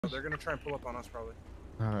They're gonna try and pull up on us probably.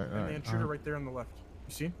 Alright, and the intruder right there on the left.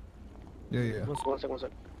 You see? Yeah, yeah. One sec.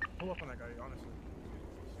 Pull up on that guy, honestly.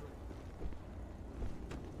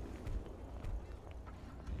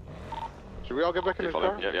 Should we all get back in the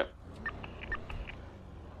car? Yeah, yeah.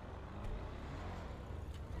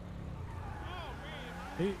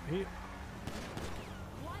 He.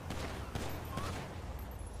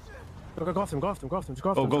 Go after him.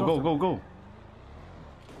 Go.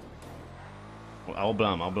 I'll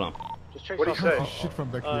blame. Just chase What do you say? Shit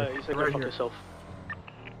from back here. He said Right go fuck here. yourself.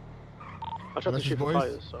 I tried to That's shoot for boys.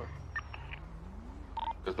 fires, so.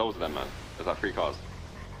 There's loads of them, man. There's like 3 cars.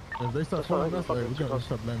 If they start following us, like, we're gonna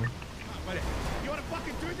start blaming. You wanna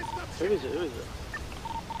fucking do this stuff? Who is it?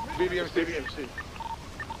 BBMC.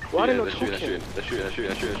 Why are they not They're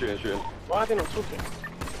shooting. Why are they not talking?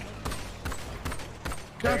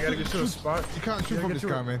 Yeah, you gotta get to a spot. You can't shoot from this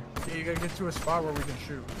car, man. Yeah, you gotta get to a spot where we can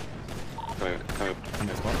shoot. Come here.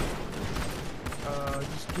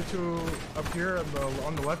 Just get to up here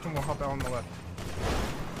on the left and we'll hop out on the left.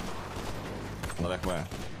 On the left where?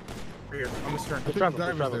 Right here, on this turn. I think the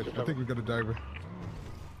diver's dead. I think we got a diver.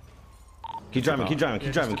 Keep driving. I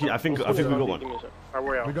think we got one. Our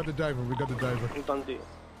way out. We got the diver. In Dundee.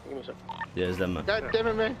 Give me a sec. Yeah, it's them, man. God damn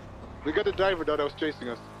it, man. We got the diver that was chasing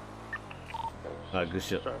us. Alright, good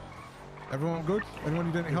shit. Sorry. Everyone good? Anyone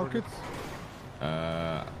need any health kits?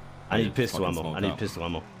 I need pistol ammo. I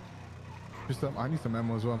need some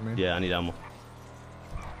ammo as well, man. Yeah, I need ammo.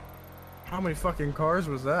 How many fucking cars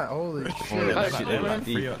was that? Holy Oh, shit. yeah, that shit, they like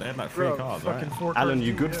They had like 3 cars, right? Fucking 4 Alan, cars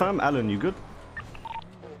you deep, good, yeah. fam? Alan, you good?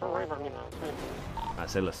 Alright,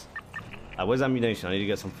 say less. Where's ammunition? I need to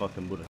get some fucking bullets.